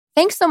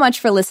Thanks so much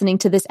for listening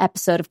to this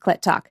episode of Clit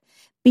Talk.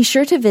 Be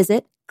sure to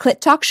visit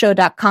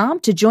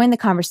clittalkshow.com to join the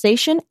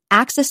conversation,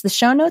 access the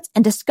show notes,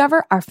 and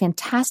discover our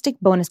fantastic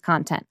bonus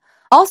content.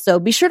 Also,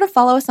 be sure to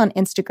follow us on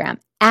Instagram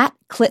at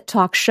Clit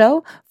Talk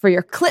Show for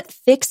your clit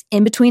fix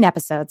in between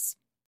episodes.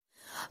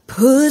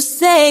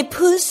 Pussy,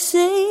 pussy,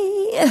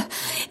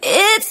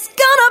 it's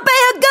gonna be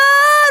a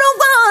good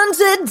one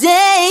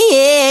today.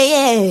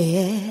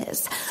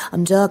 Yes.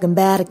 I'm talking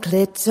about a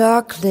clit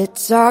talk,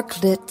 clit talk,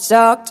 clit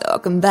talk.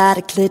 Talking about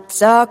a clit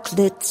talk,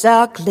 clit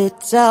talk,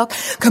 clit talk.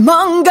 Come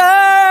on,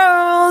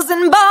 girls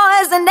and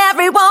boys and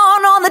everyone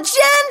on the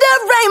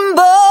gender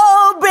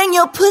rainbow. Bring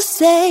your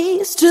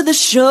pussies to the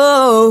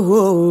show.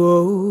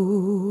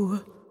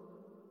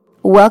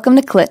 Welcome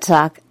to Clit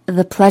Talk,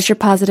 the pleasure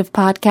positive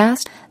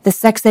podcast, the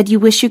sex ed you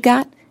wish you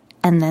got,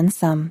 and then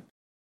some.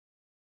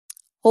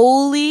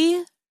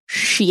 Holy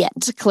shit,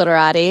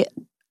 Clitorati.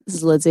 This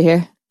is Lindsay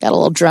here. Got a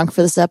little drunk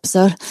for this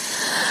episode.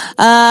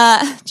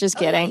 Just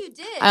kidding.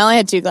 I only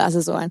had 2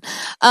 glasses of wine.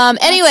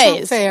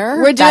 Anyways,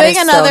 we're doing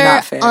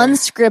another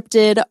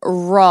unscripted,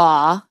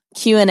 raw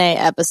Q&A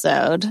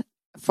episode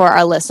for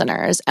our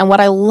listeners. And what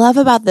I love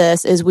about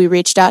this is we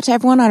reached out to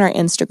everyone on our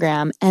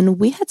Instagram and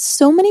we had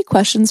so many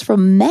questions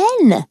from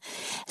men.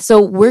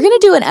 So we're going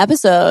to do an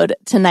episode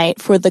tonight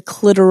for the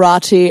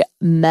clitorati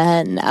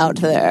men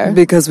out there.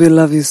 Because we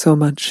love you so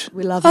much.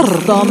 We love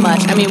you so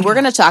much. I mean, we're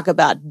going to talk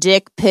about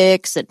dick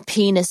pics and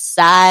penis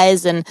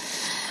size and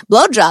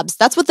blowjobs.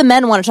 That's what the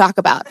men want to talk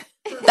about.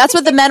 That's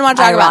what the men want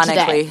to talk about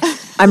today.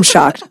 I'm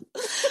shocked.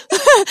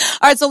 All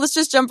right, so let's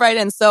just jump right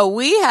in. So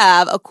we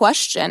have a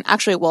question.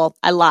 Actually, well,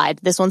 I lied.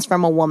 This one's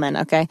from a woman,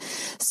 okay?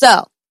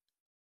 So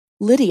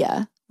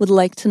Lydia would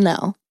like to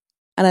know,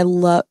 and I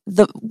love,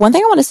 the one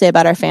thing I want to say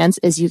about our fans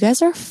is you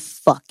guys are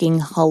fucking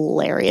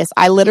hilarious.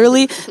 I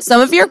literally, some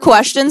of your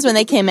questions when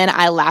they came in,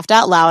 I laughed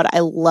out loud. I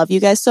love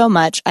you guys so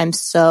much. I'm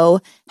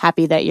so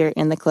happy that you're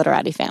in the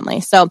Clitorati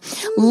family. So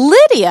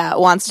Lydia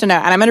wants to know,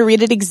 and I'm going to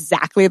read it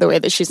exactly the way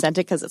that she sent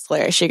it because it's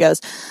hilarious. She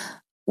goes,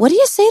 what do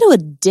you say to a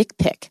dick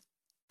pic?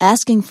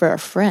 Asking for a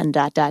friend, ..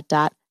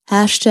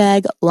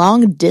 Hashtag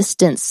long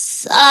distance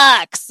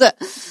sucks. So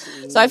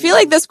I feel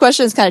like this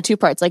question is kind of 2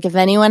 parts. Like if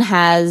anyone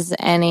has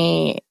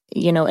any,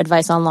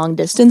 advice on long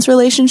distance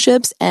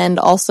relationships, and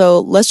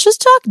also let's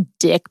just talk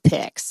dick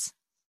pics.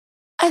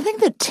 I think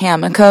that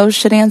Tamiko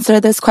should answer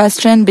this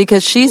question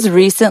because she's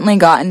recently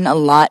gotten a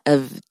lot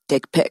of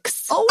dick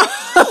pics. Oh,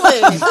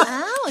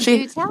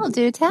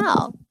 do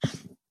tell.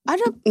 I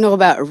don't know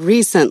about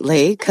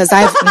recently because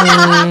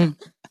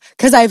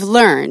I've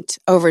learned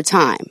over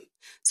time.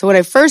 So when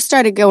I first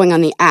started going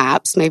on the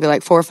apps, maybe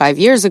like 4 or 5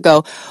 years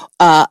ago,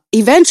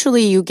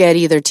 eventually you get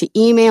either to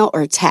email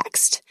or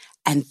text.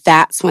 And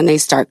that's when they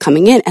start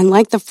coming in. And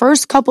like the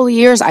first couple of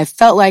years, I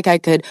felt like I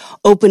could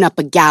open up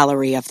a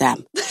gallery of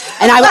them.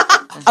 And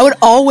I would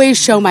always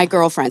show my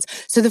girlfriends.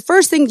 So the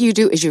first thing you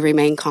do is you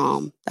remain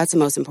calm. That's the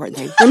most important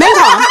thing. Remain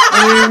calm.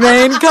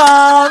 Remain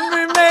calm.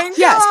 Remain calm.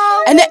 Yes.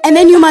 And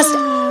then you must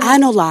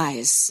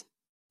analyze.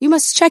 You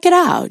must check it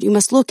out. You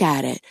must look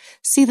at it.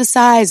 See the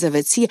size of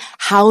it. See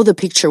how the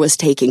picture was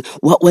taken.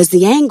 What was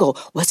the angle?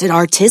 Was it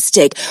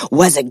artistic?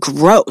 Was it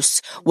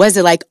gross? Was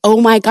it like, oh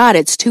my God,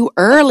 it's too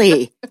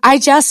early. I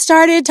just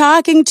started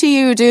talking to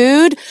you,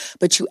 dude.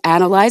 But you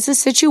analyze the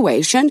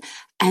situation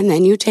and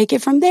then you take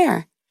it from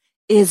there.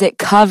 Is it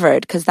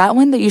covered? Because that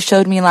one that you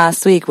showed me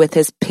last week with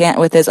his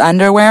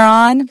underwear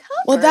on.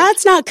 Well,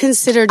 that's not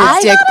considered a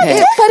dick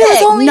pic. But it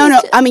was only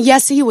No. I mean,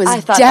 yes, he was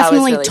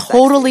definitely really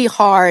totally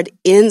hard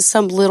in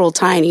some little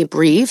tiny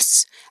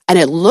briefs. And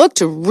it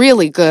looked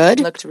really good.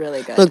 Looked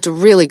really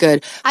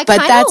good. But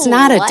that's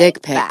not a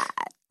dick pic.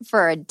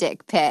 For a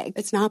dick pic.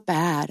 It's not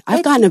bad.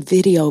 I've gotten a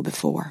video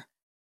before.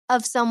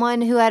 Of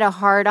someone who had a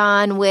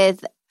hard-on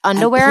with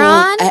underwear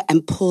on?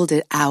 And pulled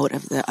it out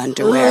of the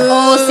underwear.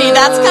 Oh, see,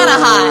 that's kind of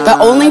hot.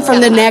 But only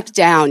from the neck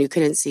down. You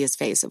couldn't see his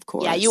face, of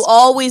course. Yeah, you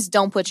always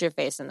don't put your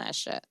face in that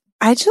shit.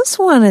 I just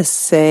want to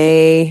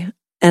say,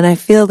 and I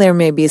feel there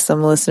may be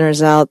some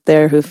listeners out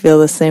there who feel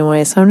the same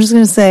way, so I'm just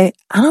going to say,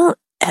 I don't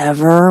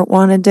ever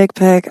want a dick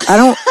pic. I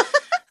don't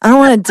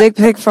want a dick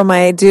pic from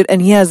my dude,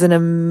 and he has an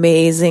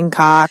amazing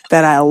cock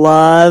that I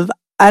love.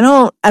 I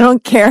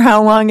don't care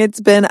how long it's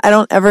been. I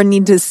don't ever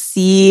need to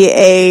see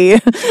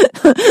a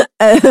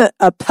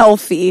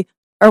pelfie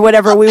or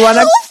whatever we want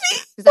to.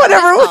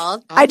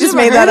 Whatever. I just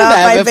made that up.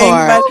 I think,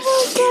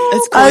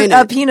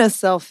 but a penis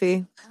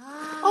selfie.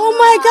 Oh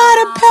my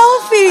God, a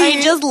pelfie!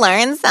 I just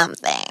learned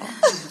something.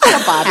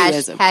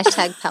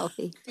 Hashtag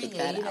pelfie.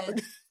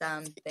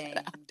 Something.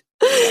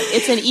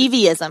 It's an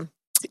EVism.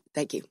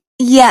 Thank you.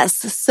 Yes.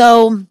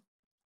 So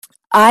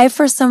I,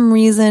 for some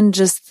reason,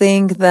 just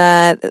think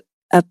that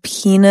a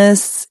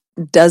penis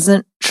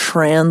doesn't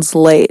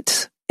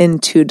translate in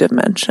 2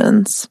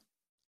 dimensions.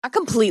 I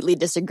completely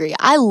disagree.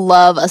 I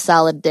love a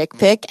solid dick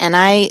pic, and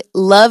I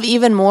love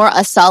even more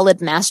a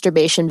solid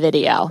masturbation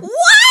video.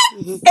 What?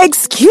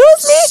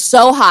 Excuse me?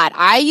 So hot.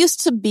 I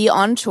used to be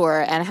on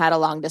tour and had a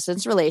long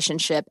distance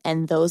relationship,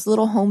 and those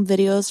little home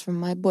videos from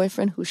my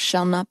boyfriend, who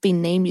shall not be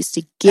named, used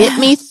to get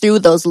me through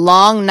those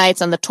long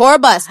nights on the tour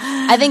bus.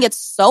 I think it's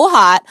so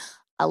hot.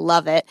 I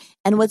love it.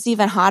 And what's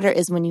even hotter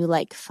is when you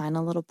like find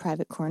a little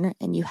private corner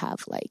and you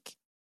have like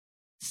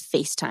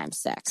FaceTime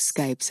sex.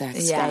 Skype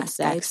sex. Yeah,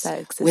 Skype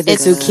sex. With a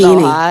It's zucchini. so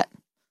hot.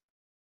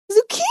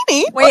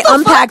 Zucchini? Wait,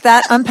 unpack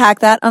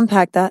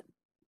that.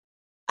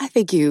 I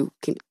think you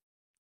can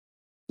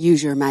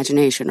use your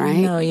imagination, right?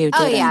 No, you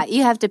didn't. Oh yeah,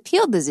 you have to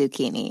peel the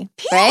zucchini,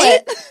 right?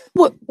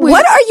 What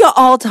What are you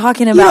all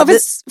talking You know, about? if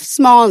it's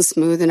small and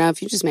smooth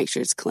enough, you just make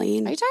sure it's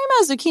clean. Are you talking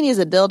about zucchini as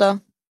a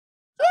dildo?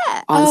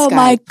 Yeah. On Oh Skype.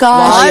 my While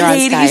gosh, you're on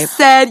Katie Skype.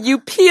 said you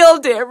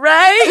peeled it,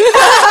 right?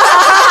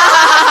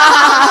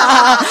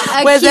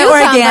 A Was it cucumber,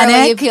 when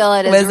organic? you peel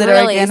it, is Was it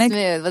really organic?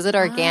 smooth. Was it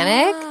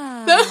organic?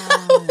 I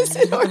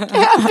Probably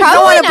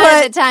don't want not to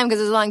at put the time because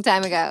it was a long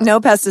time ago. no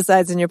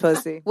pesticides in your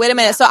pussy. Wait a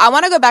minute. So I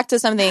want to go back to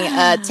something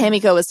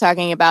Tamiko was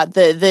talking about,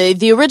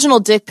 the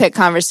original dick pic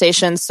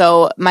conversation.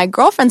 So my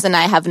girlfriends and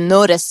I have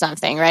noticed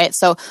something, right?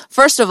 So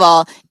first of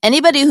all,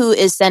 anybody who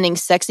is sending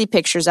sexy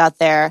pictures out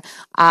there,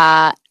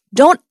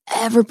 don't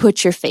ever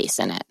put your face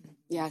in it.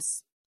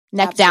 Yes.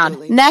 Neck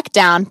Absolutely.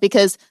 down,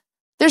 because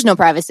there's no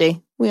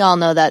privacy. We all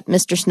know that.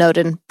 Mr.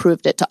 Snowden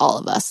proved it to all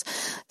of us.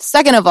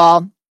 Second of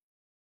all,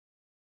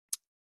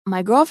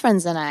 my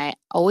girlfriends and I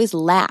always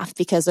laugh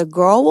because a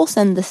girl will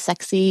send the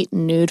sexy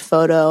nude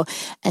photo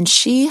and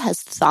she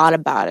has thought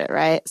about it,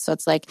 right? So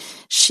it's like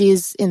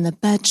she's in the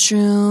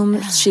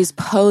bedroom, she's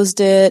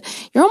posed it.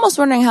 You're almost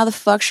wondering how the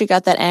fuck she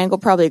got that angle.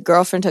 Probably a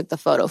girlfriend took the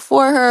photo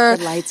for her.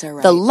 The lights are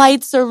right. The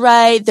lights are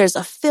right. There's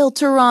a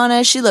filter on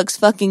it. She looks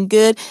fucking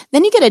good.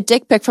 Then you get a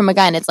dick pic from a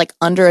guy and it's like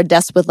under a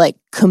desk with like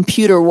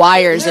computer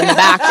wires in the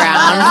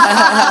background.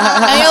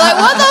 And you're like,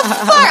 what the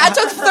fuck? I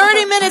took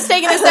 30 minutes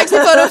taking a sexy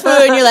photo for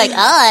you and you're like,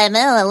 oh, I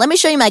know. Let me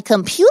show you my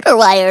computer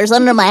wires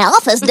under my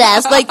office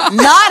desk. Like, not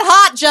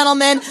hot,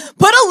 gentlemen. Put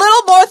a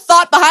little more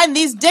thought behind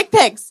these dick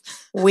pics.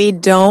 We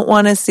don't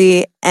want to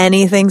see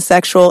anything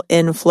sexual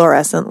in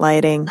fluorescent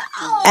lighting.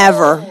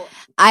 Ever.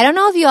 I don't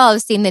know if you all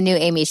have seen the new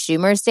Amy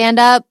Schumer stand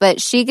up, but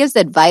she gives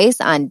advice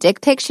on dick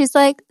pics. She's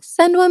like,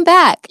 send one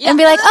back. And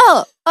be like,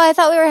 oh, I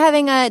thought we were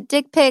having a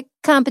dick pic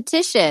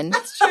competition.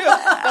 That's true.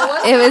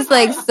 It was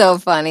like so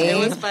funny. It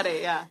was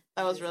funny, yeah.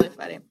 That was really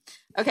funny.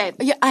 Okay.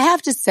 Yeah, I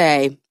have to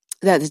say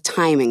that the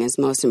timing is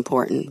most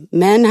important.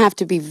 Men have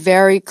to be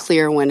very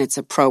clear when it's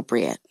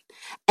appropriate.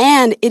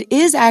 And it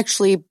is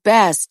actually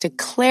best to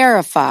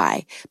clarify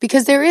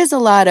because there is a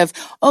lot of,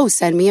 oh,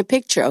 send me a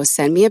picture. Oh,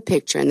 send me a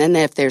picture. And then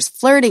if there's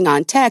flirting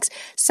on text,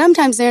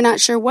 sometimes they're not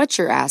sure what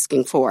you're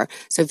asking for.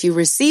 So if you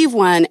receive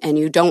one and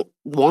you didn't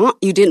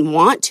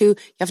want to, you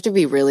have to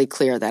be really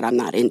clear that I'm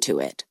not into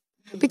it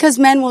because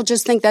men will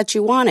just think that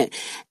you want it.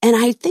 And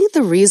I think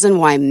the reason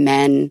why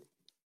men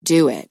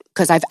do it,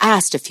 because I've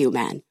asked a few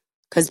men,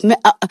 because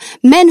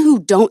men who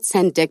don't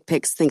send dick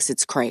pics thinks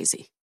it's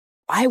crazy.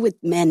 Why would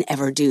men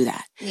ever do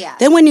that? Yeah.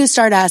 Then when you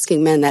start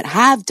asking men that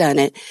have done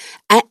it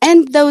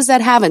and those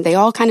that haven't, they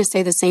all kind of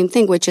say the same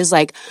thing, which is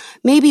like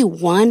maybe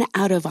 1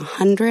 out of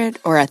 100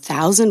 or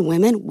 1,000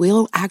 women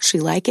will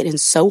actually like it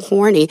and so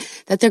horny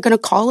that they're going to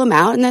call them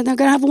out and then they're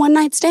going to have a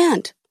one-night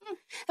stand.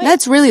 And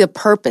that's really the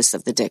purpose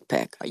of the dick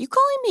pic. Are you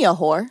calling me a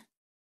whore?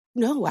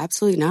 No,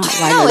 absolutely not.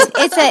 No,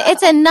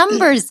 it's a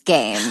numbers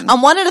game.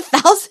 I'm 1 in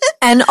 1,000?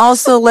 And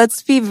also,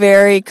 let's be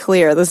very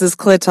clear. This is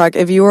Clit Talk.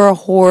 If you were a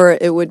whore,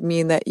 it would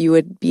mean that you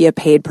would be a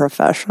paid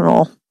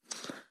professional.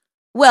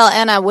 Well,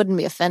 and I wouldn't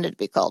be offended to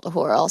be called a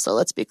whore also.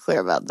 Let's be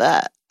clear about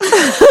that.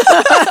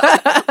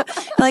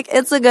 Like,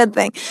 it's a good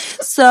thing.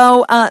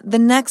 So, the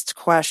next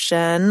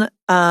question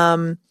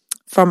from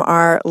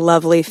our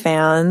lovely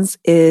fans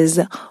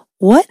is,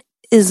 what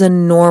is a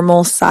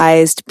normal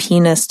sized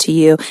penis to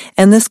you?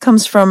 And this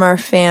comes from our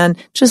fan,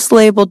 just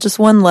labeled just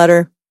one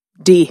letter,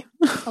 D.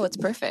 Oh, it's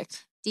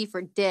perfect. D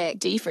for dick.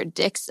 D for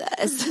dick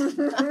size. No,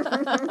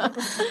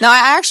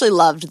 I actually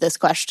loved this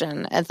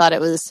question. I thought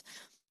it was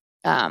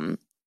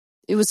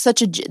such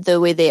the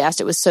way they asked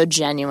it was so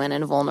genuine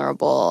and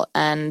vulnerable.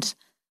 And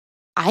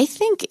I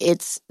think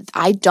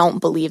I don't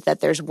believe that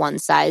there's one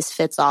size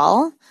fits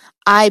all.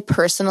 I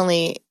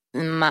personally,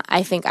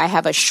 I think I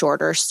have a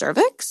shorter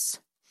cervix.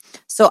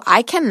 So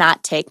I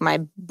cannot take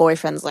my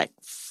boyfriend's like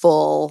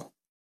full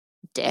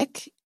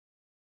dick.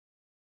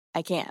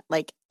 I can't.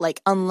 Like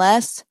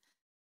unless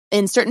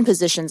in certain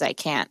positions I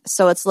can't.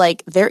 So it's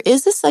like there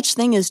is a such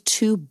thing as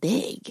too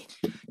big.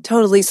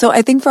 Totally. So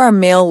I think for our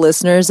male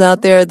listeners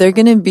out there, they're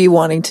going to be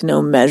wanting to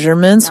know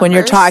measurements when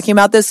you're Numbers. talking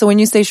about this. So when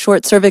you say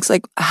short cervix,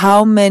 like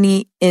how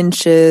many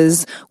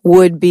inches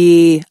would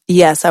be,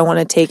 yes, I want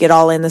to take it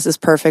all in. This is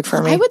perfect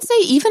for me. I would say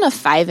even a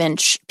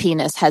 5-inch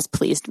penis has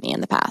pleased me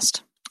in the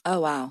past.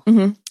 Oh, wow.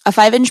 Mm-hmm. A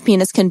 5-inch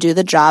penis can do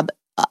the job.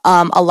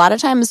 A lot of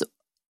times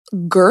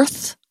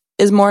girth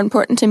is more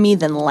important to me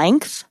than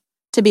length,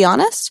 to be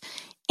honest.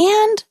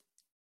 And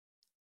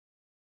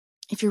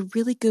if you're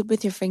really good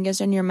with your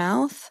fingers in your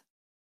mouth,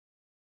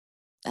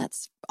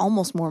 that's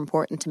almost more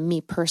important to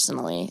me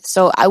personally.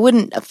 So I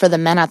wouldn't, for the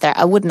men out there,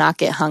 I would not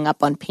get hung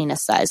up on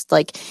penis size.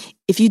 Like,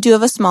 if you do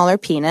have a smaller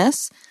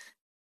penis,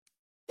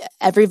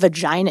 every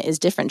vagina is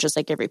different, just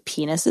like every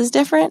penis is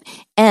different.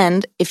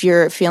 And if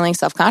you're feeling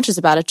self-conscious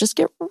about it, just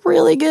get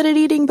really good at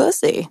eating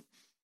pussy.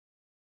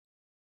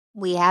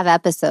 We have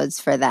episodes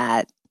for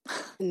that.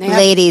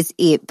 Ladies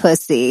eat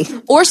pussy.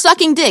 Or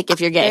sucking dick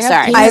if you're gay.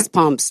 Sorry. Penis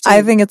pumps too.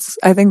 I think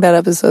that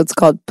episode's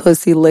called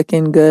Pussy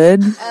Licking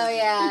Good. Oh,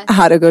 yeah.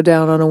 How to go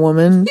down on a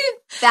woman.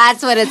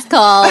 That's what it's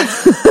called.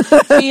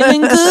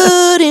 Feeling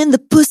good in the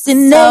pussy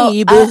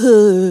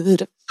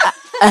neighborhood.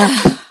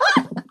 I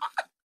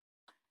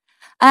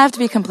have to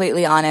be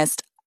completely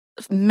honest.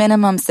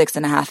 Minimum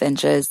 6.5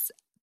 inches.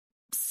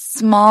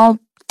 Small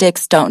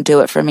dicks don't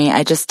do it for me.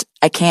 I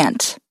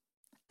can't.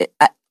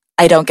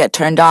 I don't get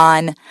turned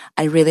on.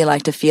 I really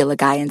like to feel a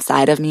guy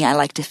inside of me. I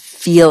like to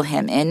feel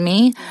him in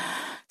me.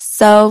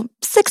 So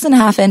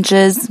 6.5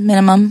 inches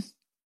minimum.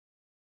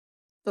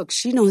 Look,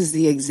 she knows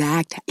the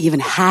exact, even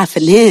half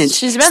an inch.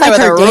 She's been It's there like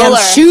with her a damn ruler.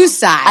 shoe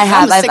size. I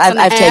have. I'm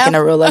a I've 6.5. taken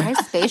a ruler. My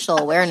spatial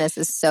awareness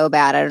is so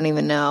bad. I don't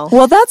even know.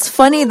 Well, that's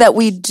funny that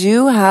we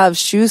do have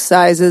shoe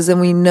sizes and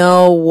we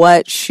know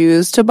what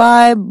shoes to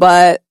buy,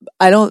 but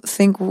I don't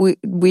think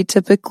we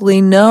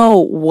typically know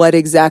what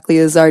exactly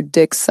is our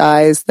dick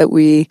size that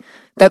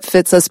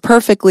fits us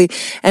perfectly.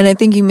 And I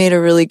think you made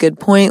a really good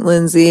point,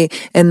 Lindsay,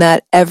 in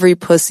that every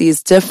pussy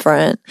is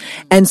different.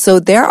 And so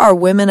there are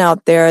women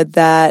out there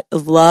that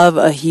love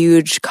a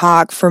huge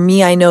cock. For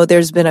me, I know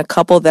there's been a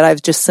couple that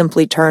I've just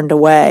simply turned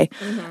away.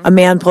 Mm-hmm. A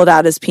man pulled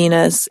out his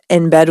penis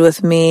in bed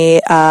with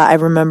me. I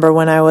remember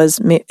when I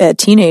was a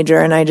teenager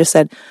and I just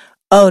said,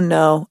 oh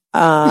no,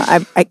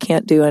 I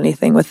can't do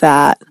anything with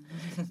that.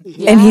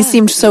 Yeah. And he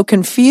seemed so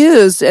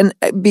confused. And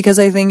because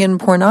I think in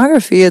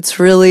pornography, it's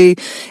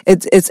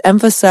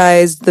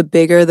emphasized the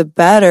bigger, the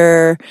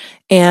better.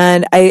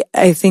 And I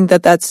think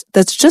that's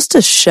just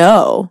a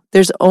show.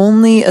 There's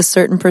only a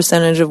certain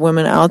percentage of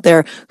women out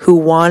there who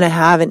want to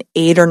have an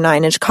 8 or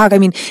 9 inch cock. I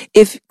mean,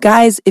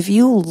 if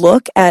you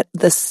look at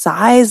the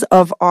size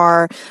of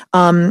our,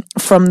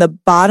 from the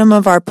bottom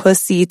of our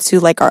pussy to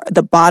like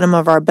the bottom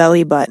of our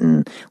belly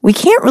button, we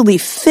can't really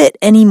fit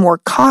any more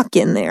cock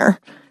in there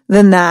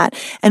than that.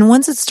 And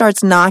once it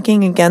starts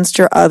knocking against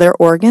your other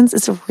organs,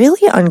 it's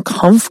really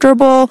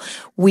uncomfortable.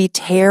 We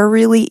tear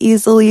really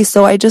easily.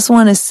 So I just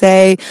want to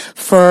say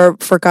for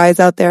guys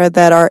out there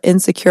that are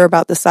insecure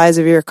about the size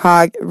of your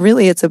cock,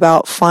 really it's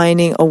about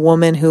finding a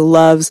woman who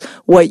loves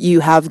what you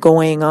have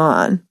going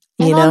on.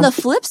 And on the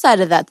flip side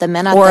of that, the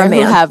men out there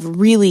who have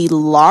really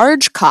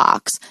large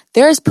cocks,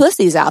 there's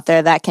pussies out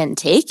there that can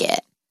take it.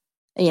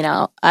 You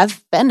know,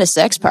 I've been to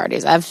sex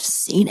parties. I've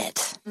seen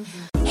it.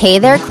 Mm-hmm. Hey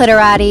there,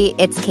 Clitorati.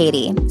 It's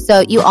Katie.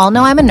 So you all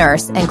know I'm a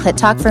nurse, and Clit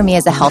Talk for me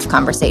is a health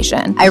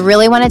conversation. I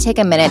really want to take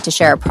a minute to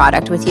share a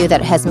product with you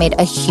that has made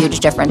a huge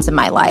difference in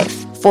my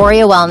life.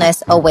 Foria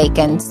Wellness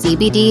Awaken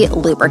CBD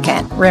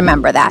Lubricant.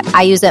 Remember that.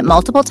 I use it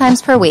multiple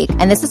times per week,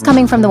 and this is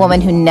coming from the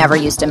woman who never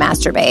used to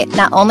masturbate.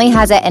 Not only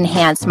has it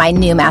enhanced my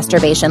new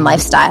masturbation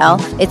lifestyle,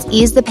 it's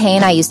eased the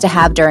pain I used to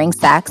have during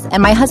sex,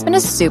 and my husband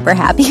is super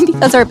happy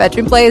because our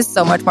bedroom play is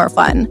so much more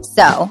fun.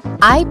 So,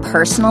 I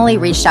personally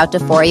reached out to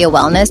Foria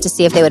Wellness to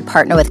see if they would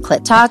partner with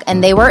Clit Talk,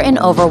 and they were an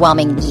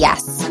overwhelming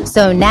yes.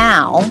 So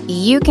now,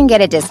 you can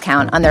get a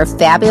discount on their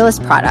fabulous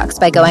products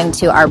by going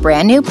to our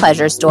brand new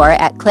pleasure store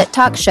at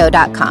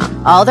clittalkshow.com.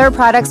 All their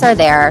products are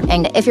there,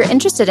 and if you're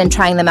interested in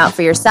trying them out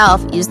for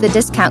yourself, use the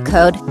discount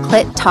code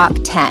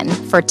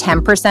CLITTALK10 for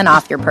 10%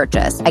 off your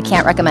purchase. I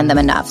can't recommend them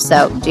enough,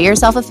 so do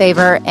yourself a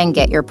favor and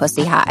get your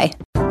pussy high.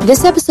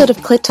 This episode of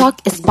Clit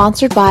Talk is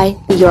sponsored by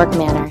the York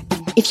Manor.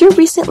 If you're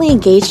recently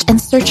engaged and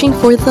searching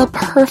for the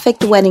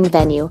perfect wedding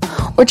venue,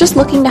 or just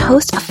looking to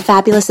host a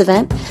fabulous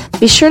event,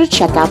 be sure to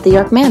check out the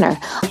York Manor,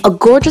 a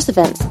gorgeous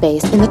event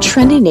space in the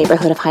trendy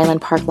neighborhood of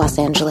Highland Park, Los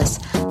Angeles.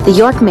 The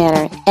York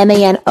Manor,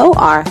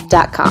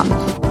 MANOR.com,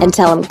 and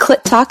tell them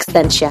Clit Talk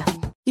sent you.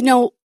 You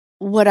know,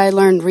 what I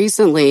learned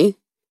recently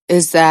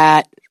is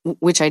that,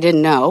 which I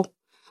didn't know,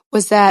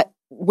 was that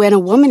when a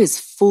woman is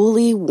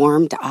fully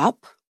warmed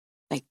up,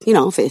 like,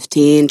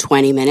 15,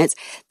 20 minutes,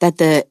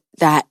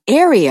 that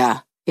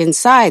area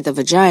inside the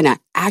vagina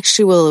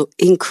actually will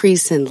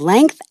increase in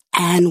length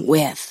and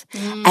width,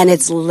 and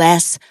it's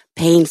less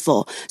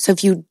painful. So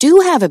if you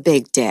do have a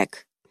big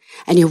dick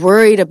and you're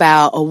worried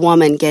about a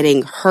woman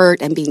getting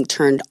hurt and being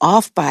turned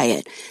off by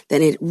it,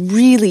 then it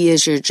really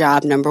is your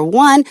job, number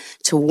one,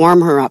 to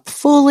warm her up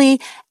fully,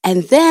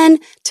 and then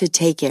to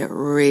take it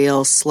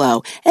real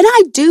slow. And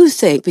I do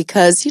think,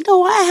 because,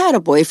 I had a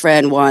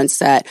boyfriend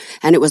once and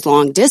it was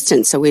long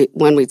distance. So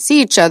when we'd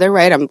see each other,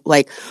 right, I'm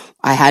like,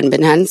 I hadn't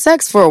been having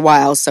sex for a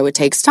while, so it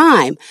takes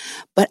time.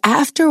 But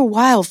after a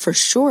while, for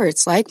sure,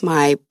 it's like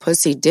my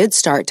pussy did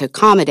start to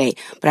accommodate.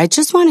 But I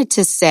just wanted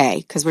to say,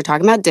 because we're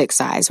talking about dick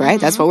size, right?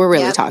 Mm-hmm. That's what we're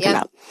really talking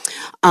about.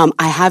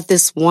 I have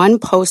this one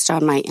post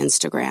on my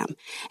Instagram,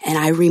 and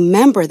I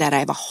remember that I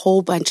have a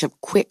whole bunch of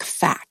quick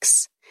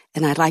facts.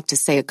 And I'd like to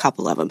say a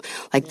couple of them.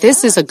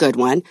 This is a good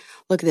one.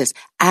 Look at this.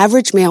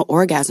 Average male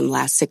orgasm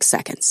lasts 6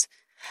 seconds.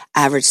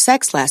 Average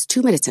sex lasts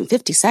 2 minutes and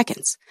 50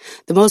 seconds.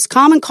 The most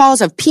common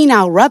cause of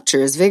penile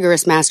rupture is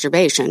vigorous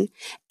masturbation.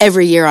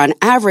 Every year on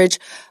average,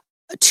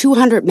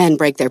 200 men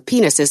break their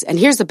penises. And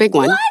here's the big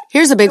one.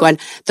 Here's the big one.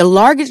 The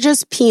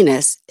largest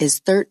penis is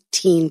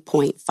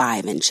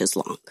 13.5 inches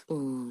long.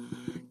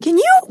 Can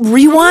you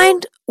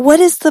rewind? What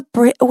is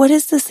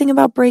this thing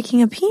about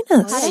breaking a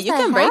penis? Yeah, you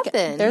can break it.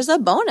 happen? There's a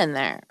bone in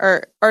there.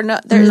 Or no,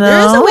 there is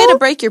a way to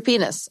break your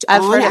penis.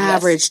 I've heard On of this.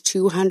 average,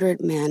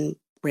 200 men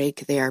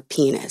break their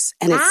penis.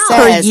 And it Wow.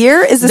 says Per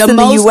year? Is this the in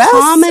the most US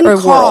common or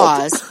world?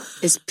 cause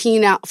is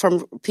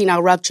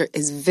penile rupture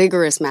is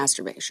vigorous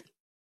masturbation.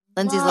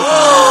 Lindsay's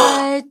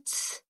looking.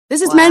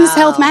 This is Men's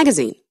Health Wow.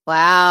 magazine.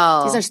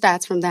 Wow. These are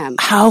stats from them.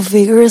 How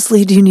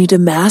vigorously do you need to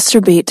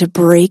masturbate to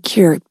break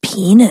your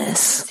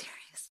penis?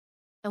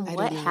 And I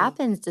what don't know.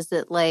 happens? Does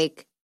it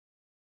like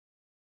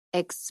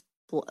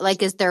explode?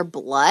 Like, is there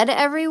blood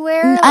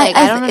everywhere? Like,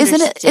 I don't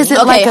isn't understand. it- is it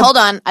Okay, like a- hold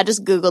on. I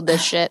just Googled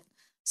this shit.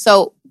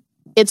 So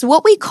it's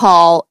what we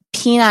call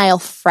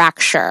penile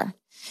fracture.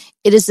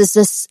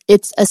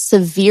 It's a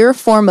severe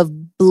form of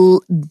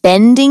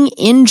bending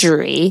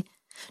injury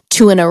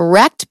to an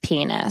erect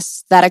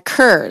penis that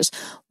occurs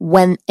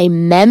when a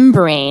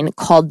membrane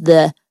called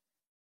the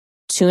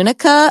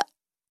tunica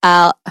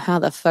how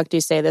the fuck do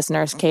you say this,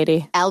 Nurse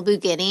Katie?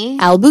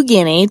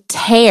 Albugini.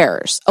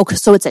 Tears. Okay,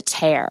 so it's a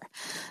tear.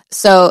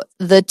 So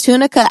the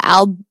tunica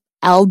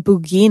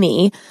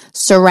albugini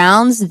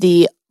surrounds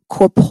the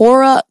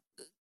corpora,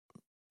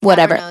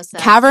 whatever,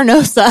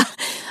 cavernosa.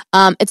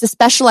 It's a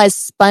specialized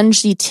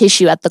spongy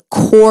tissue at the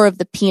core of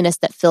the penis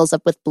that fills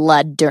up with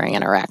blood during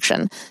an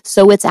erection.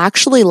 So it's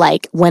actually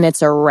like when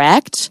it's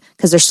erect,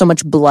 because there's so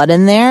much blood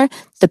in there,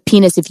 the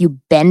penis, if you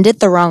bend it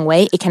the wrong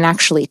way, it can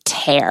actually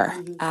tear.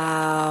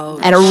 Ouch.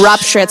 And a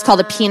rupture, it's called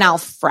a penile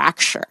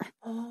fracture.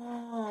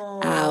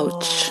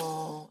 Ouch.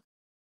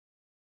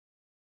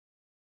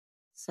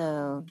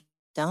 So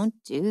don't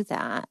do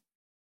that.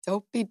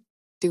 Don't be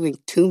doing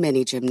too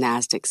many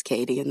gymnastics,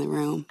 Katie, in the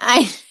room.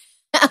 I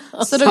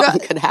So to go,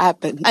 Something could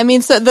happen. I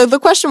mean, so the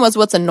question was,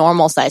 what's a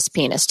normal sized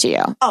penis to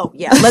you? Oh,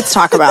 yeah. Let's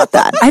talk about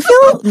that. I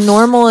feel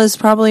normal is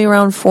probably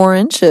around 4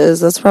 inches.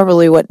 That's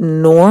probably what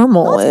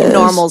normal is.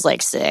 Normal's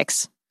like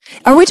 6.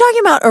 Are we talking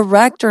about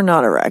erect or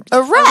not erect?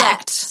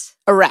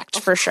 Erect,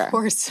 for sure. Of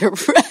course,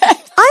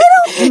 erect. I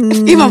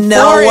don't Even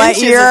know 4 what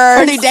inches is you're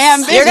pretty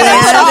damn big. You're going to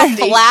man. put a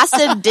Softy.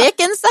 flaccid dick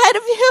inside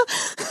of you?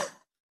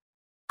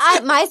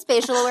 my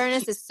spatial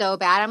awareness is so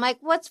bad. I'm like,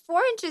 what's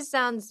 4 inches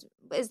sounds,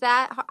 is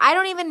that, I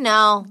don't even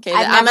know. Okay,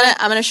 I'm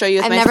gonna show you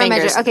with I've my never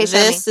fingers. measured- okay, show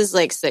This is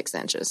like 6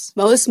 inches.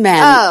 Most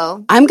men,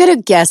 Oh. I'm going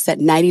to guess that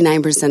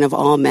 99% of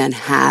all men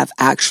have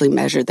actually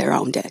measured their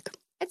own dick.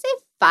 I'd say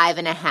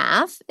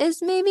 5.5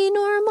 is maybe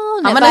normal.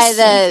 I'm gonna by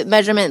the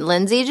measurement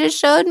Lindsay just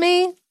showed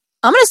me.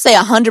 I'm going to say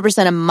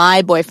 100% of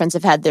my boyfriends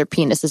have had their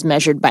penises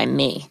measured by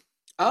me.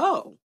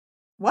 Oh.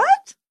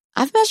 What?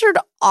 I've measured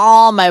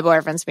all my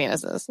boyfriends'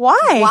 penises. Why?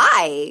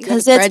 Why?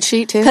 Because You have a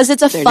spreadsheet too? Because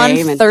it's a Their fun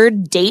name and-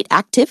 third date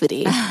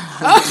activity.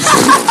 I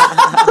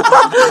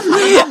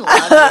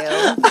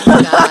love you.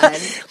 God.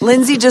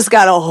 Lindsay just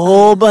got a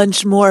whole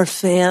bunch more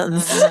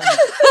fans.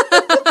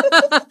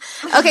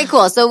 Okay,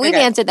 cool. So we've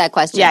answered that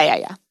question.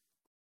 Yeah.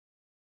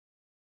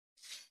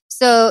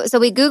 So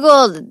we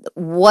Googled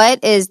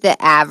what is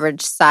the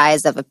average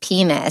size of a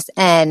penis,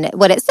 and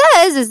what it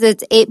says is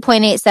it's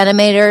 8.8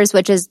 centimeters,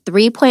 which is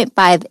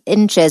 3.5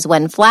 inches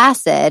when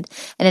flaccid,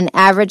 and an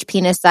average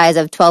penis size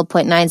of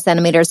 12.9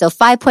 centimeters, so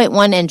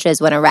 5.1 inches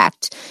when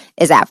erect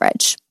is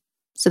average.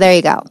 So there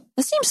you go.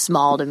 That seems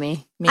small to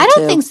me. I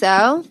don't think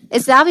so.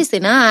 It's obviously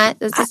not.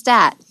 That's a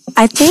stat.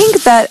 I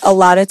think that a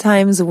lot of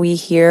times we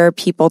hear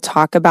people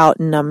talk about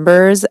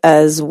numbers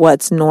as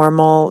what's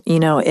normal,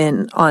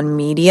 on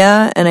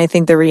media. And I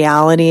think the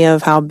reality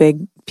of how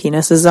big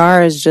penises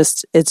are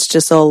is it's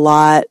just a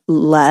lot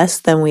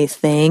less than we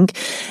think.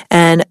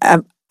 And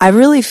I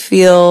really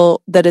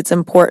feel that it's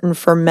important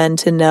for men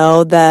to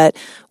know that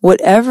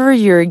whatever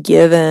you're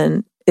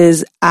given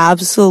is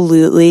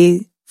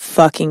absolutely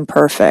fucking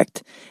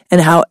perfect. And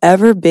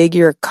however big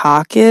your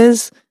cock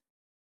is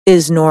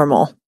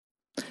normal.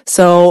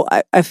 So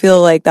I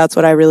feel like that's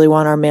what I really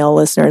want our male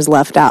listeners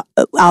left out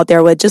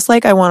there with. Just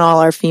like I want all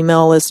our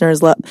female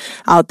listeners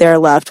out there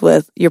left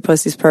with, your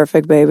pussy's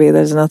perfect, baby.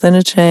 There's nothing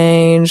to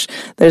change.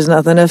 There's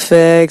nothing to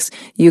fix.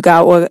 You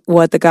got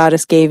what the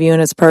goddess gave you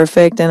and it's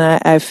perfect. And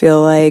I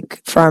feel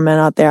like for our men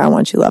out there, I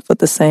want you left with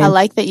the same. I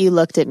like that you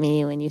looked at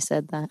me when you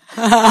said that.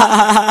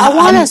 I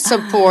want to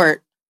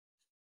support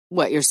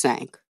what you're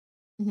saying.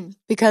 Mhm.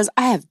 Because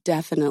I have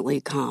definitely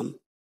come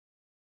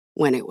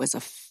when it was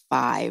a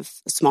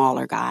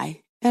smaller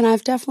guy, and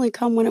I've definitely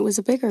come when it was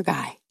a bigger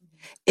guy.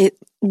 It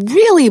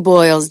really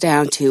boils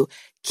down to,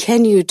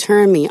 can you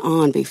turn me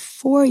on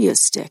before you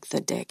stick the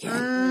dick in?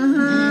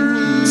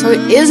 Mm-hmm. So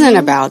it isn't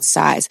about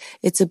size.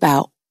 It's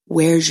about,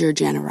 where's your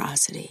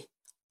generosity?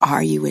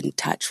 Are you in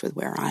touch with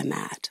where I'm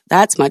at?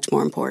 That's much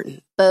more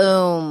important.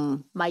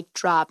 Boom. Mic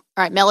drop.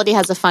 All right, Melody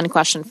has a fun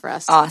question for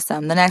us.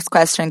 Awesome. The next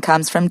question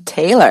comes from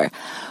Taylor.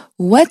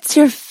 What's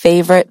your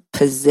favorite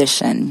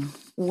position?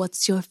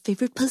 what's your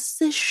favorite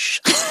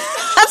position?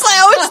 That's why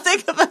I always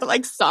think about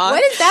like songs.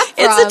 What is that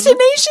from? It's a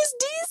Tenacious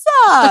D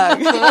song.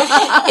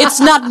 It's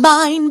not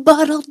mine,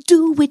 but I'll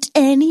do it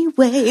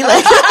anyway.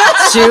 Like,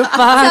 Jukebox.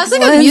 Sounds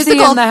like a Lindsay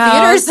musical in the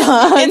theater house.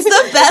 song. it's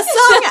the best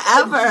song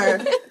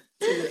ever.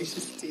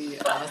 Tenacious D,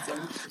 awesome.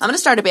 I'm gonna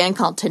start a band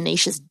called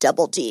Tenacious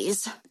Double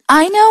D's.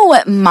 I know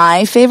what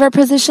my favorite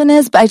position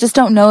is, but I just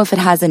don't know if it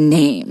has a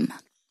name.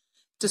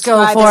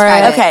 Go for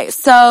it. Okay,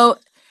 so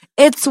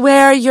it's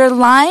where you're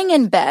lying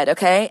in bed,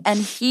 okay, and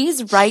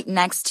he's right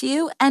next to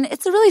you, and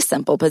it's a really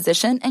simple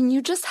position, and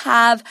you just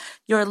have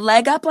your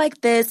leg up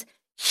like this.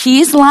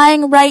 He's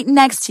lying right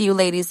next to you,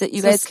 ladies, that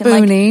you guys can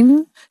like.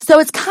 Spooning. So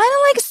it's kind of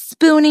like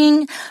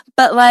spooning,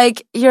 but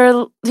like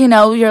your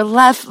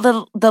left,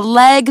 the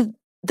leg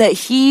that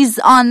he's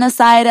on the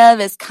side of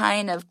is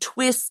kind of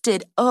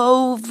twisted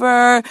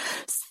over.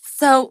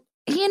 So,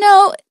 do you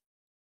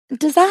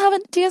guys know what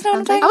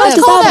I'm talking about?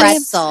 It's called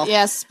pretzel.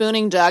 Yeah,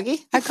 spooning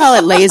doggy. I call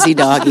it lazy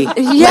doggy. Yeah,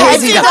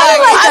 Lazy it's doggy. kinda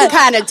like I'm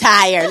kind of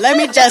tired. Let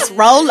me just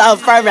roll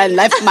over and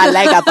lift my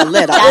leg up a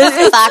little.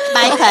 Just fuck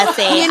my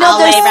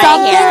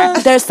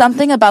pussy. There's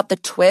something about the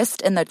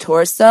twist in the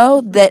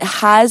torso that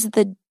has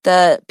the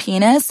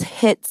penis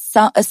hit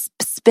a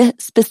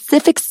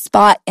specific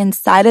spot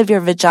inside of your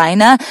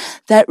vagina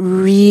that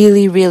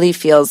really, really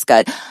feels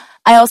good.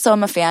 I also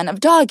am a fan of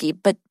doggy,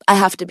 but I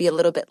have to be a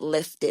little bit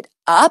lifted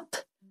up.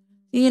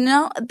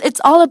 It's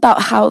all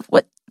about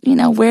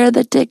where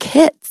the dick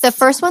hits. The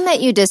first one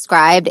that you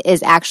described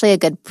is actually a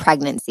good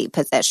pregnancy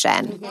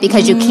position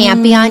because you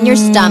can't be on your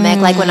stomach.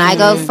 Like when I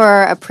go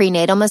for a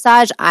prenatal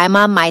massage, I'm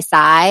on my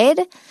side.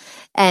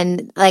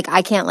 And like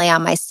I can't lay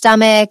on my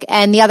stomach.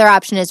 And the other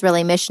option is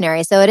really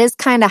missionary. So it is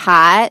kind of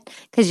hot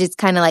because it's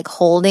kind of like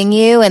holding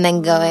you and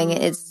then going.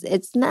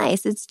 It's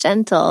nice. It's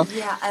gentle.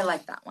 Yeah, I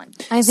like that one.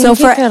 I think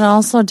you could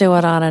also do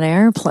it on an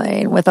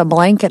airplane with a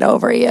blanket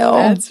over you.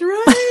 That's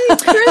right,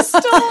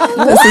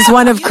 Crystal. This is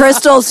one of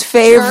Crystal's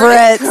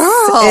favorites.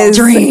 Is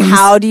Dreams.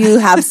 How do you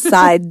have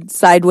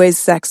sideways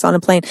sex on a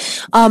plane?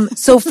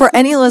 So for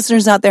any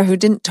listeners out there who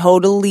didn't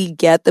totally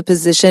get the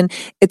position,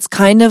 it's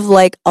kind of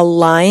like a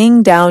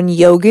lying down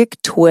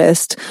yogic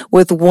twist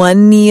with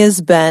one knee is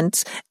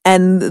bent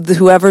and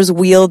whoever's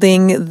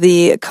wielding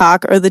the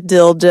cock or the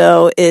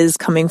dildo is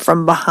coming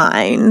from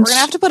behind. We're gonna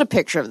have to put a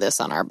picture of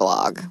this on our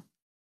blog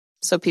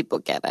so people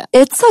get it.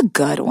 It's a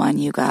good one,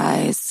 you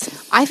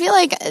guys. I feel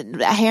like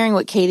hearing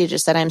what Katie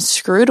just said, I'm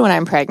screwed when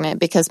I'm pregnant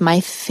because my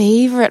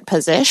favorite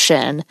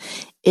position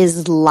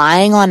is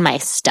lying on my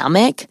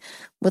stomach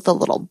with a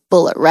little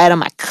bullet right on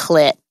my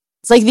clit.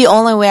 It's like the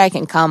only way I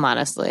can come,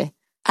 honestly.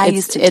 I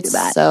used to do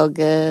that. It's so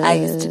good. I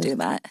used to do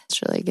that.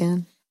 It's really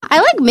good.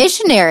 I like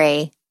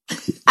missionary.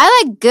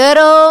 I like good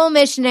old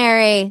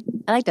missionary.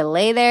 I like to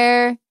lay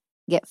there,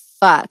 get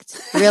fucked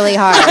really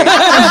hard.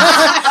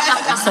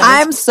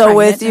 I'm so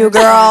with you,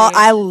 girl.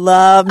 I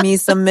love me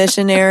some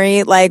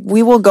missionary. Like,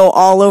 we will go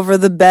all over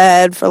the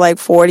bed for like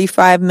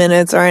 45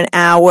 minutes or an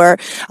hour.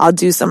 I'll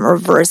do some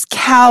reverse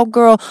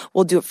cowgirl.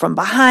 We'll do it from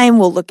behind.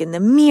 We'll look in the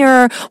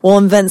mirror. We'll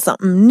invent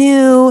something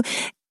new.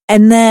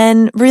 And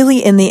then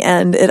really in the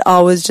end, it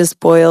always just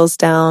boils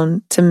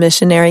down to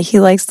missionary. He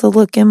likes to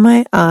look in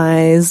my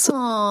eyes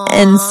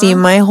and see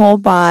my whole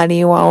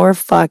body while we're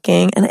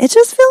fucking. And it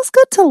just feels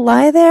good to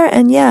lie there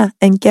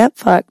and get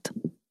fucked.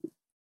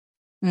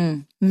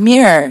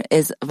 Mirror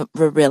is a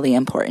really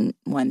important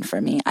one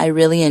for me. I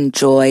really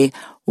enjoy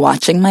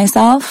watching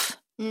myself.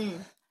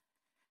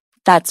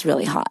 That's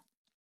really hot.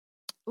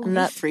 Ooh,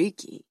 not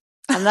freaky.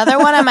 Another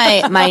one of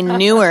my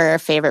newer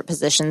favorite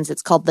positions,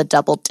 it's called the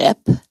double dip.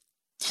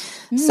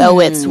 So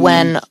it's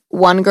when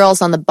one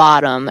girl's on the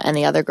bottom and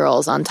the other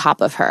girl's on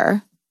top of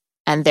her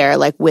and they're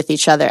like with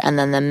each other and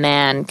then the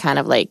man kind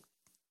of like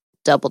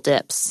double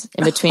dips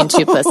in between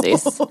two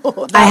pussies.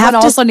 That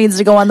also needs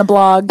to go on the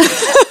blog.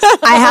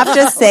 I have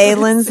to say,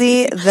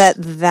 Lindsay,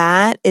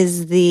 that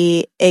is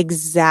the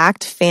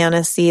exact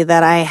fantasy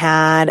that I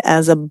had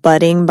as a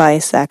budding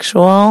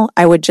bisexual.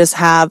 I would just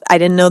I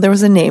didn't know there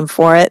was a name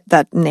for it.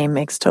 That name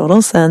makes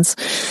total sense.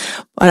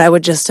 But I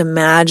would just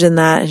imagine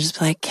that and just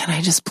be like, can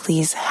I just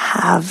please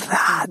have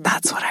that?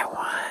 That's what I want.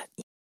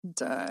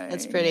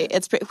 It's pretty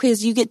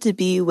because you get to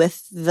be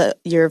with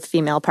your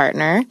female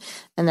partner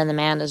and then the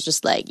man is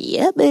just like,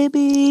 yeah,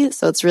 baby.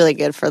 So it's really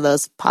good for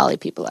those poly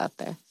people out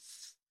there.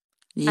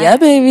 Yeah,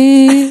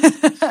 baby.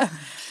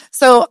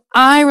 So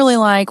I really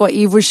like what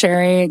Eve was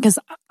sharing because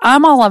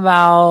I'm all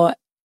about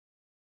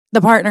the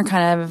partner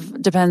kind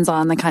of depends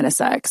on the kind of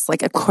sex.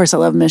 Like, of course, I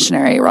love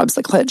missionary, rubs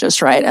the clit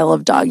just right. I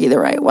love doggy the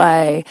right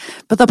way.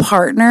 But the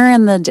partner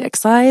and the dick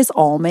size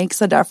all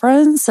makes a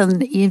difference.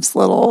 And Eve's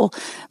little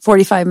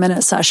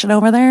 45-minute session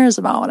over there is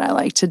about what I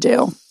like to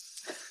do.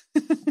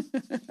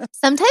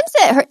 Sometimes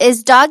it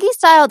is doggy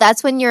style.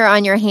 That's when you're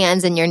on your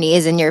hands and your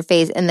knees and your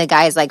face and the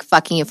guy's like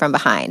fucking you from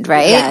behind,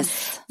 right?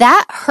 Yes.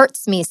 that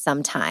hurts me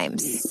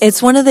sometimes.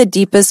 It's one of the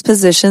deepest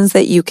positions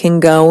that you can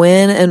go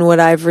in. And what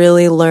I've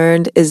really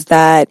learned is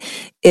that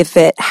if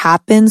it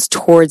happens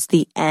towards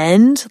the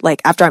end,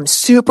 like after I'm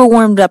super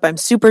warmed up, I'm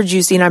super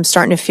juicy and I'm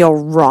starting to feel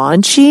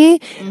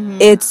raunchy,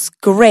 it's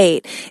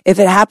great. If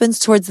it happens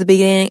towards the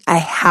beginning, I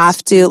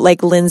have to,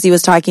 like Lindsay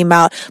was talking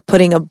about,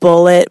 putting a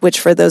bullet, which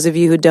for those of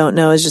you who don't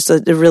know is just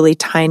a really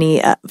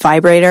tiny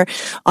vibrator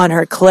on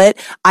her clit.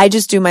 I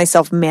just do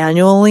myself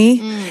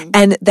manually.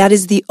 And that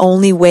is the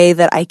only way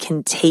that I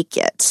can take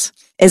it.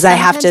 Is I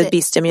have to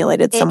be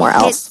stimulated somewhere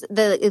else.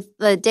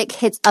 The dick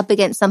hits up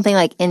against something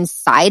like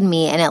inside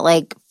me and it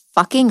like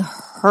fucking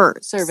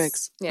hurts.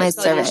 Cervix. My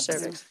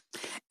cervix.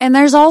 And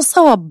there's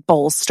also a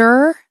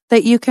bolster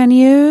that you can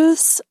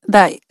use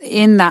that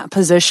in that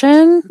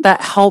position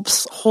that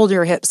helps hold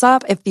your hips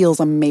up. It feels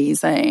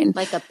amazing.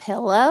 Like a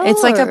pillow?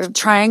 It's like a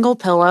triangle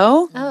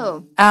pillow.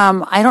 Oh.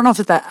 I don't know if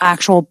the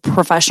actual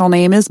professional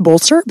name is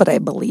bolster, but I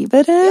believe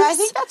it is. Yeah, I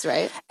think that's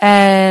right.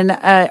 And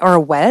or a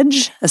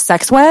wedge, a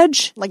sex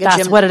wedge. Like a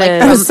that's gym, what it like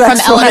is. from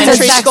elementary It's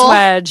a sex school.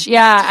 wedge.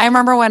 Yeah, I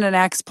remember when an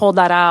ex pulled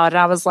that out, and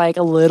I was like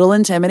a little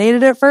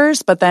intimidated at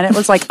first, but then it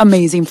was like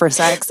amazing for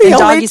sex, and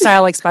doggy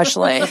style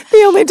especially.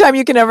 The only time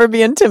you can ever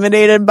be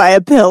intimidated by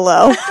a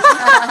pillow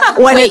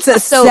when it's a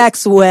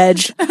sex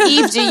wedge.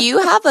 Eve, do you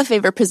have a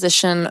favorite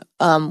position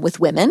with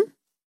women?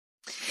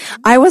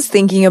 I was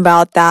thinking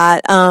about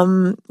that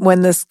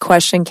when this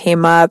question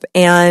came up,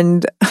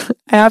 and I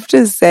have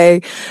to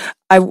say,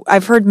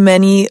 I've heard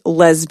many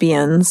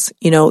lesbians,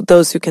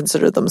 those who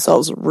consider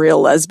themselves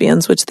real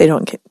lesbians, which they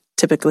don't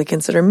typically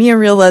consider me a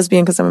real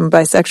lesbian because I'm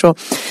bisexual.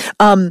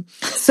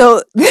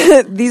 So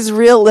these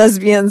real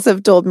lesbians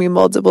have told me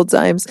multiple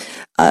times,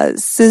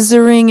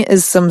 scissoring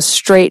is some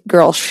straight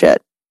girl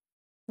shit.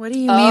 What do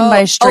you mean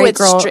by straight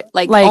girl?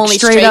 Like only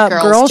straight up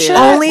girls girl do shit?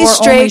 that. Only Or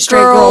straight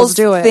girls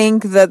do it.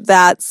 think that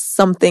that's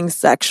something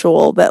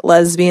sexual that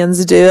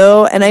lesbians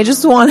do. And I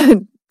just want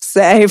to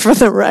say for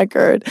the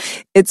record,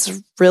 it's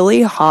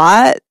really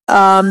hot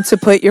to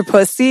put your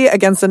pussy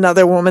against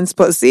another woman's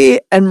pussy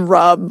and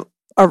rub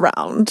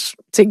around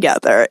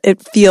together.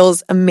 It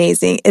feels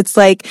amazing. It's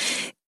like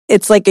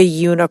a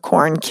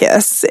unicorn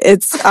kiss.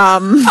 It's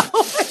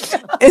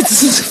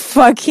it's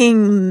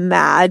fucking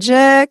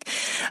magic.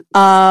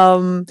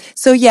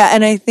 So yeah,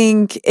 and I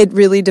think it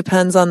really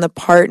depends on the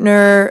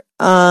partner.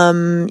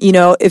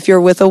 If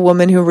you're with a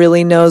woman who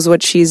really knows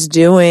what she's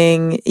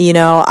doing,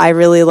 I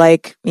really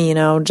like,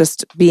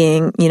 just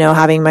being,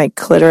 having my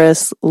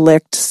clitoris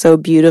licked so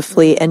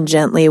beautifully and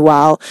gently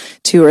while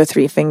 2 or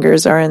 3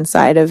 fingers are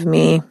inside of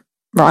me.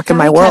 Rocking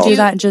my world. Can do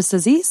that just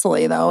as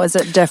easily, though. Is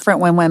it different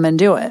when women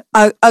do it?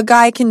 A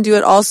guy can do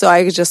it also.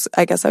 I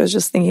guess I was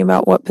just thinking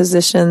about what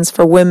positions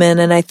for women.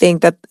 And I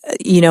think that,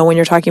 when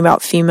you're talking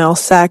about female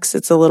sex,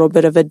 it's a little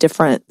bit of a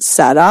different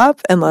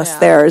setup unless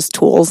there's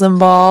tools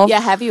involved. Yeah.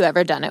 Have you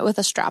ever done it with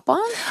a strap on?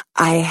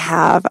 I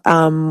have,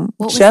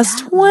 was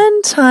just that?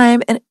 one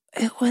time, and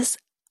it was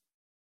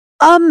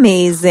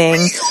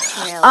amazing.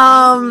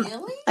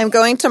 I'm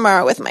going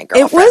tomorrow with my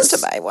girlfriend to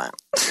buy one.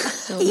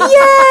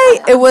 Yay!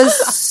 It was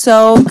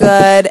so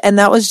good. And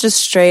that was just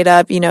straight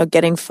up,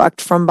 getting fucked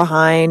from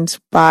behind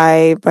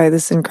by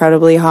this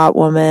incredibly hot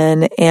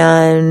woman.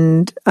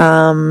 And,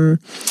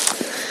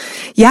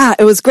 yeah,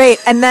 it was great.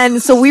 And then,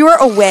 so we were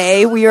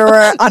away. We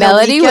were on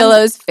Melody a weekend.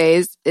 Willow's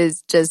face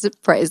is just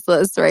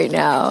priceless right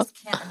now.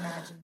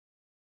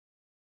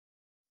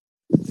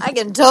 I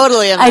can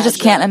totally imagine. I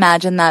just can't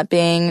imagine that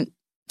being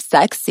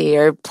sexy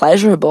or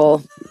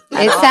pleasurable.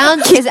 It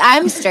sounds,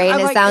 I'm straight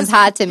and it sounds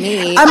hot to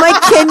me. I'm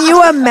like, can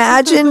you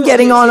imagine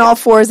getting on all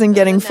fours and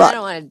getting I fucked?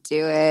 don't want to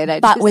do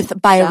it.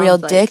 But by a real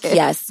sounds like dick, it.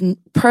 yes.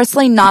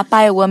 Personally, not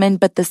by a woman,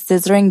 but the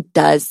scissoring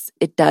does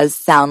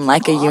sound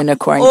like a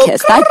unicorn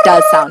kiss. That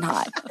does sound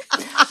hot.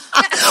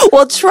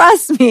 Well,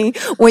 trust me,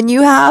 when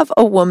you have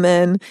a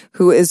woman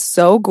who is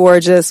so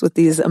gorgeous with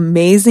these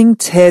amazing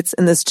tits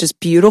and this just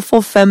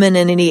beautiful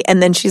femininity,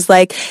 and then she's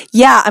like,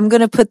 yeah, I'm going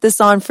to put this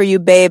on for you,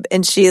 babe.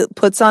 And she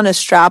puts on a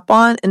strap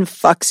on and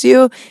fucks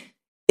you.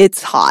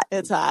 It's hot.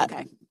 It's hot.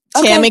 Okay.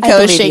 Tammy I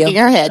Co's believe shaking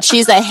you. her head.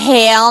 She's a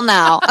hell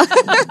no.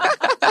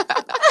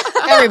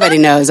 Everybody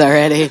knows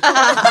already.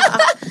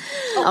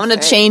 I'm going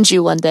to change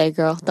you one day,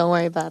 girl. Don't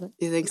worry about it.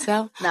 You think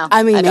so? No,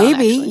 I mean, I don't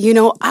maybe,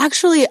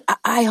 actually.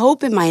 I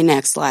hope in my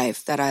next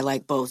life that I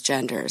like both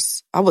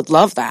genders. I would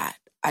love that.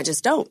 I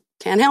just don't.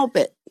 Can't help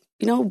it.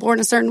 Born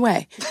a certain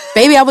way.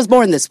 Baby, I was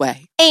born this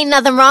way. Ain't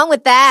nothing wrong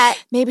with that.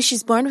 Maybe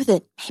she's born with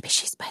it. Maybe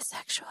she's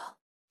bisexual.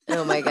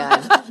 Oh my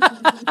God.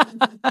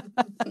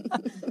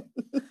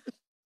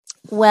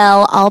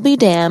 Well, I'll be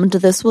damned.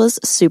 This was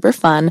super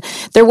fun.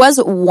 There was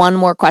one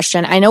more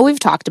question. I know we've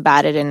talked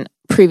about it in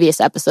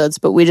previous episodes,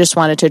 but we just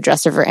wanted to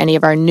address it for any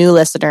of our new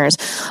listeners.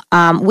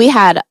 We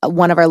had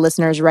one of our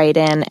listeners write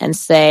in and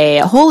say,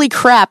 holy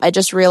crap, I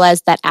just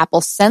realized that Apple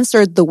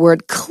censored the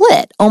word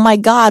clit. Oh my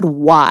God,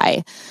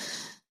 why?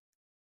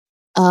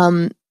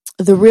 The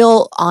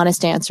real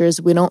honest answer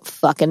is we don't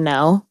fucking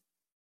know.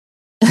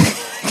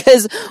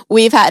 because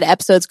we've had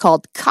episodes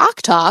called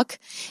Cock Talk,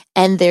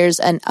 and there's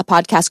a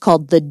podcast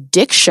called The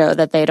Dick Show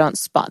that they don't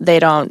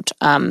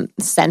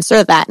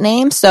censor that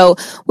name. So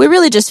we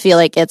really just feel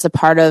like it's a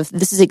part of,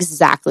 this is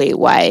exactly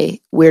why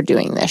we're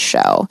doing this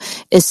show,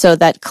 is so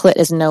that clit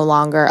is no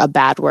longer a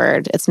bad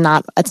word. It's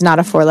not a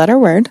 4-letter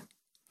word.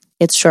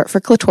 It's short for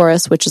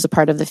clitoris, which is a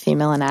part of the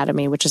female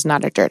anatomy, which is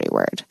not a dirty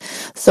word.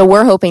 So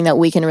we're hoping that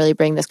we can really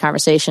bring this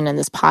conversation and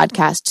this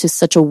podcast to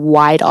such a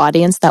wide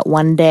audience that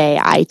one day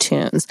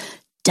iTunes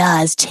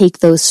does take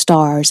those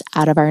stars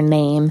out of our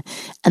name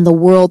and the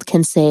world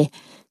can say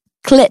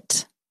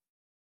clit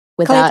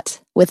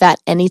without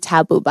any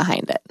taboo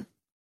behind it.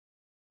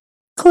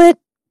 Clit.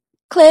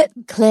 Clit.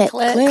 Clit.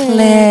 Clit.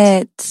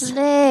 Clit.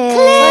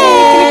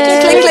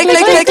 Click, click,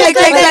 click, click, click,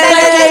 click,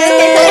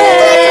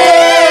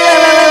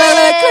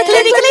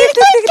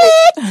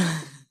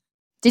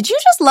 Did you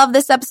just love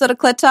this episode of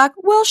Clit Talk?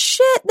 Well,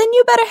 shit, then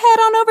you better head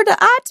on over to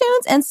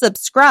iTunes and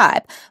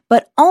subscribe,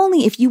 but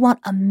only if you want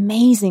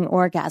amazing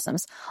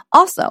orgasms.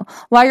 Also,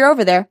 while you're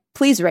over there,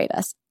 please rate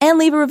us and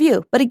leave a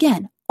review. But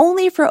again,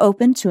 only if you're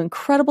open to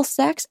incredible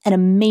sex and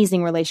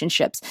amazing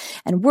relationships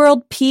and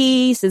world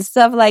peace and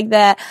stuff like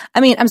that.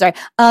 I'm sorry.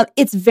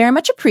 It's very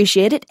much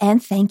appreciated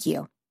and thank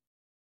you.